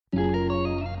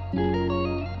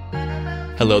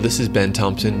Hello, this is Ben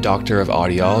Thompson, Doctor of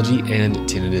Audiology and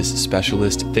Tinnitus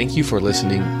Specialist. Thank you for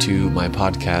listening to my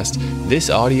podcast. This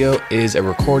audio is a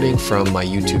recording from my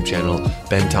YouTube channel,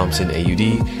 Ben Thompson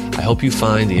AUD. I hope you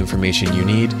find the information you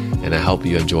need, and I hope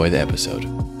you enjoy the episode.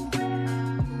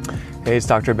 Hey, it's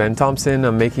Dr. Ben Thompson.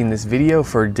 I'm making this video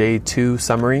for day 2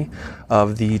 summary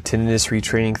of the Tinnitus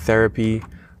Retraining Therapy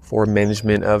for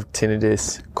Management of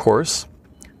Tinnitus course.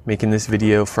 Making this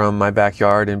video from my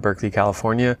backyard in Berkeley,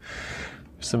 California.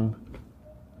 Some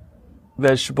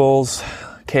vegetables,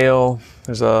 kale,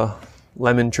 there's a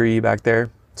lemon tree back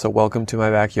there. So welcome to my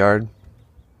backyard.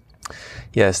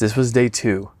 Yes, this was day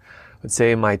 2. I would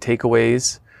say my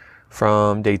takeaways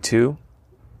from day 2.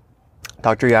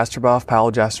 Dr. Jastreboff,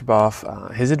 Paolo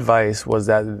Jastreboff, his advice was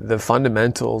that the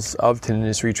fundamentals of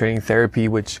tinnitus retraining therapy,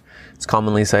 which is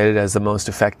commonly cited as the most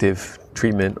effective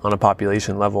treatment on a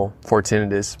population level for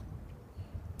tinnitus,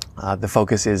 the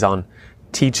focus is on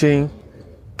teaching,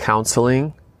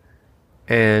 counseling,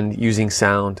 and using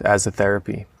sound as a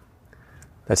therapy.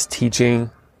 That's teaching,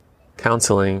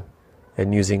 counseling,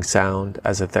 and using sound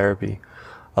as a therapy.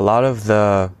 A lot of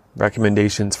the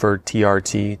recommendations for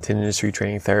TRT, tinnitus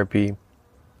retraining therapy,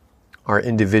 are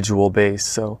individual based.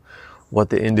 So what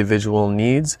the individual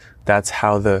needs, that's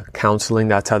how the counseling,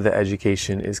 that's how the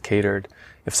education is catered.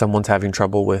 If someone's having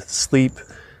trouble with sleep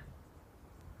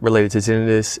related to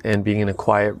tinnitus and being in a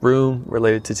quiet room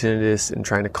related to tinnitus and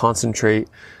trying to concentrate,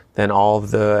 then all of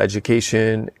the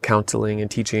education, counseling, and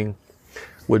teaching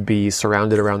would be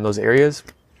surrounded around those areas.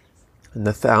 And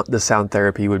the sound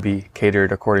therapy would be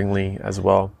catered accordingly as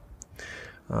well.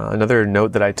 Another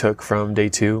note that I took from day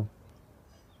 2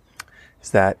 is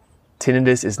that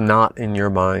tinnitus is not in your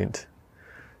mind.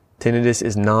 Tinnitus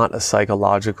is not a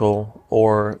psychological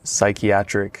or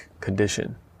psychiatric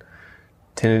condition.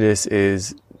 Tinnitus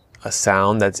is a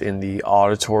sound that's in the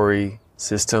auditory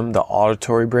system, the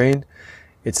auditory brain.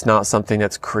 It's not something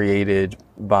that's created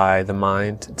by the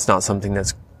mind. It's not something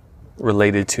that's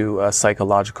related to a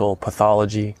psychological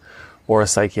pathology or a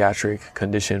psychiatric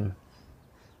condition.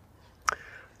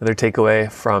 Another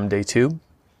takeaway from day 2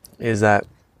 is that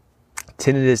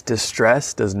tinnitus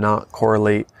distress does not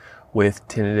correlate with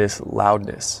tinnitus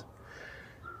loudness.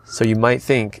 So you might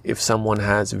think if someone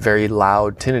has very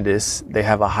loud tinnitus, they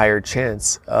have a higher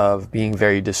chance of being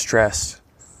very distressed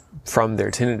from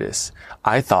their tinnitus.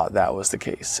 I thought that was the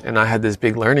case. And I had this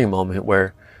big learning moment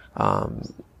where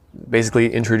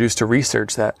basically introduced to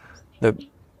research that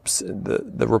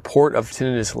the report of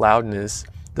tinnitus loudness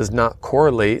does not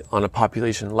correlate on a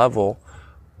population level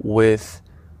with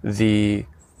the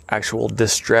actual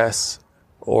distress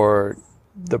or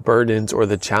the burdens or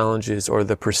the challenges or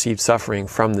the perceived suffering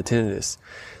from the tinnitus.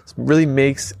 It really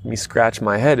makes me scratch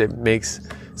my head. It makes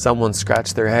someone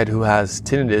scratch their head who has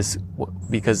tinnitus,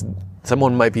 because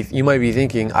you might be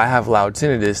thinking, I have loud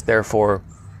tinnitus, therefore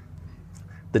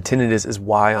the tinnitus is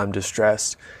why I'm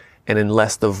distressed. And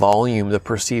unless the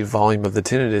perceived volume of the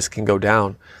tinnitus can go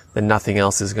down, then nothing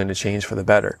else is going to change for the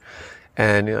better.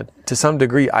 And to some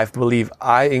degree, I believe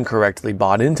I incorrectly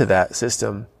bought into that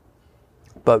system.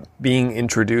 But being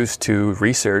introduced to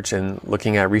research and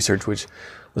looking at research, which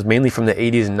was mainly from the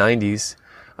 80s and 90s,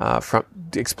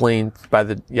 explained by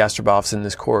the Jastreboffs in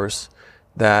this course,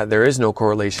 that there is no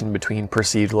correlation between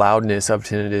perceived loudness of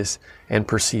tinnitus and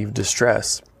perceived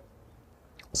distress.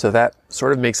 So that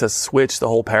sort of makes us switch the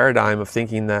whole paradigm of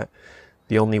thinking that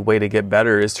the only way to get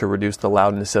better is to reduce the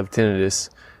loudness of tinnitus.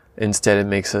 Instead, it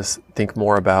makes us think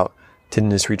more about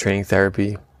tinnitus retraining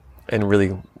therapy and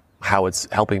really how it's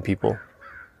helping people.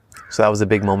 So that was a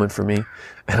big moment for me.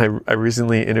 And I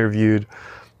recently interviewed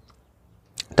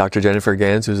Dr. Jennifer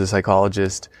Gans, who's a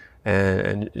psychologist,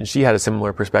 and she had a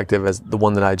similar perspective as the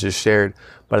one that I just shared.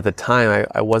 But at the time,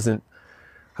 I wasn't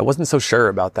so sure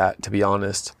about that, to be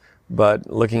honest. But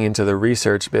looking into the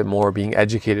research a bit more, being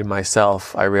educated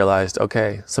myself, I realized,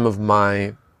 okay, some of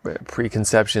my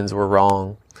preconceptions were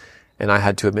wrong. And I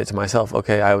had to admit to myself,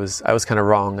 okay, I was kind of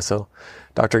wrong. So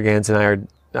Dr. Gans and I are,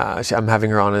 I'm having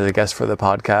her on as a guest for the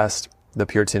podcast, the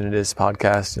Pure Tinnitus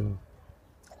podcast, and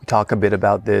we talk a bit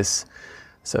about this.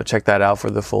 So check that out for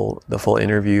the full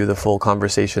interview, the full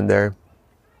conversation there.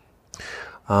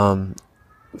 So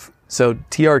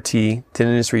TRT,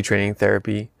 tinnitus retraining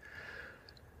therapy.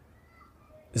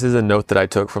 This is a note that I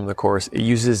took from the course. It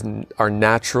uses our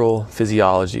natural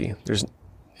physiology.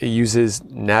 It uses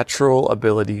natural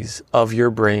abilities of your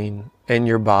brain and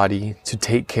your body to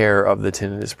take care of the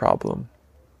tinnitus problem.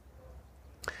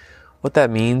 What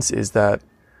that means is that,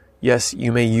 yes,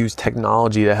 you may use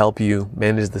technology to help you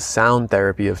manage the sound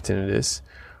therapy of tinnitus,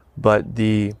 but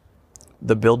the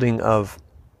building of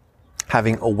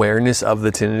having awareness of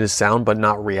the tinnitus sound but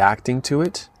not reacting to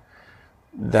it,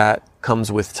 that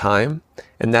comes with time.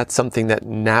 And that's something that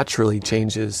naturally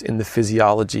changes in the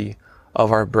physiology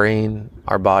of our brain,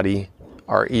 our body,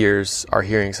 our ears, our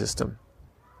hearing system.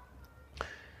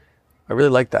 I really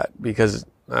like that because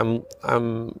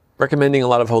I'm recommending a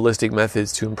lot of holistic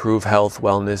methods to improve health,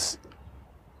 wellness,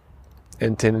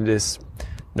 and tinnitus.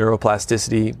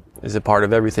 Neuroplasticity is a part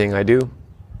of everything I do.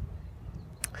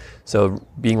 So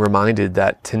being reminded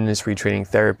that tinnitus retraining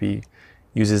therapy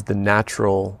uses the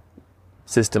natural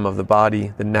system of the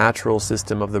body, the natural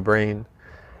system of the brain,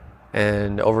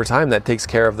 and over time that takes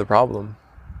care of the problem.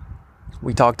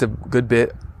 We talked a good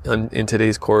bit in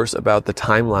today's course about the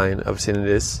timeline of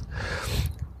tinnitus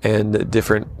and the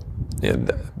different,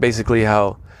 basically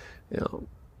how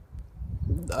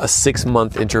a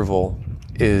 6-month interval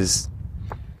is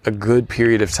a good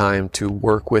period of time to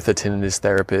work with a tinnitus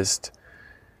therapist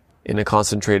in a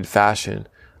concentrated fashion.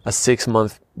 A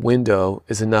 6-month window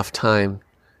is enough time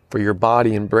for your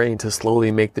body and brain to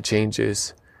slowly make the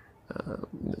changes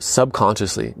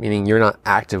subconsciously, meaning you're not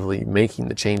actively making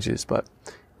the changes, but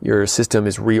your system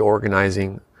is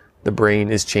reorganizing, the brain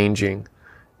is changing,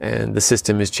 and the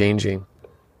system is changing.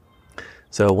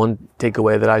 So one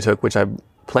takeaway that I took, which I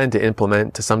plan to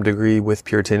implement to some degree with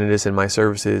Pure Tinnitus in my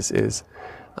services, is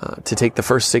to take the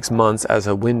first 6 months as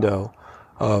a window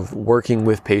of working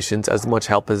with patients as much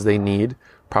help as they need,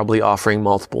 probably offering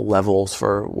multiple levels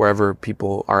for wherever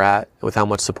people are at with how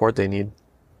much support they need,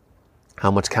 how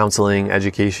much counseling,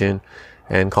 education,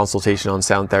 and consultation on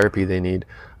sound therapy they need.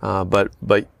 But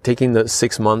taking the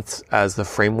 6 months as the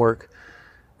framework,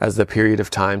 as the period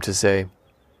of time to say,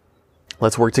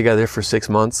 let's work together for 6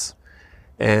 months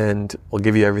and we'll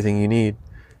give you everything you need.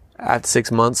 At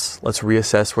 6 months, let's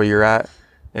reassess where you're at.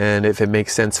 And if it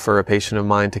makes sense for a patient of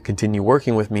mine to continue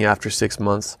working with me after 6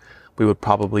 months, we would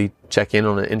probably check in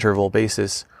on an interval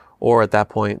basis. Or at that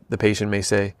point, the patient may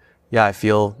say, yeah, I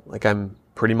feel like I'm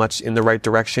pretty much in the right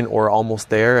direction or almost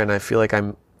there, and I feel like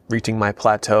I'm reaching my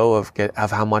plateau of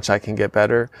how much I can get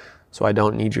better, so I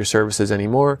don't need your services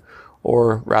anymore.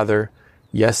 Or rather,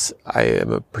 yes, I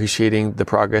am appreciating the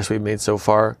progress we've made so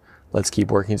far. Let's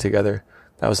keep working together.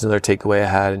 That was another takeaway I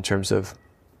had in terms of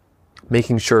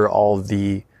making sure all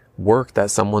the work that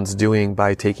someone's doing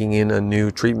by taking in a new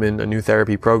treatment, a new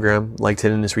therapy program like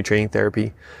tinnitus retraining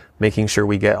therapy, making sure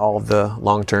we get all of the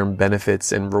long-term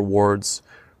benefits and rewards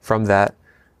from that,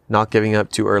 not giving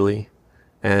up too early,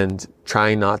 and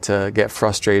trying not to get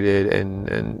frustrated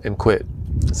and quit.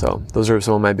 So those are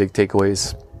some of my big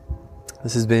takeaways.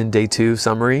 This has been day 2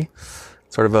 summary,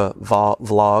 sort of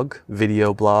a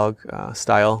video blog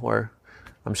style, where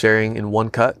I'm sharing in one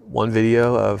cut, one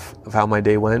video of how my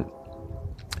day went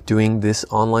doing this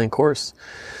online course.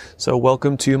 So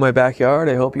welcome to my backyard.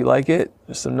 I hope you like it.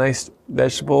 There's some nice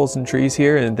vegetables and trees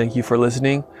here, and thank you for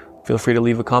listening. Feel free to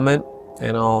leave a comment,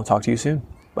 and I'll talk to you soon.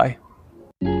 Bye.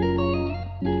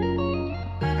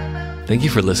 Thank you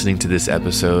for listening to this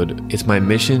episode. It's my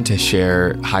mission to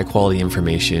share high quality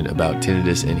information about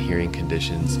tinnitus and hearing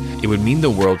conditions. It would mean the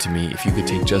world to me if you could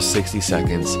take just 60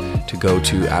 seconds to go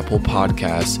to Apple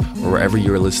Podcasts or wherever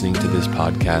you're listening to this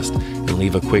podcast and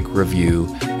leave a quick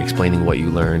review explaining what you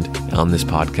learned on this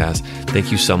podcast.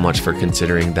 Thank you so much for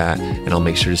considering that, and I'll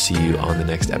make sure to see you on the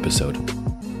next episode.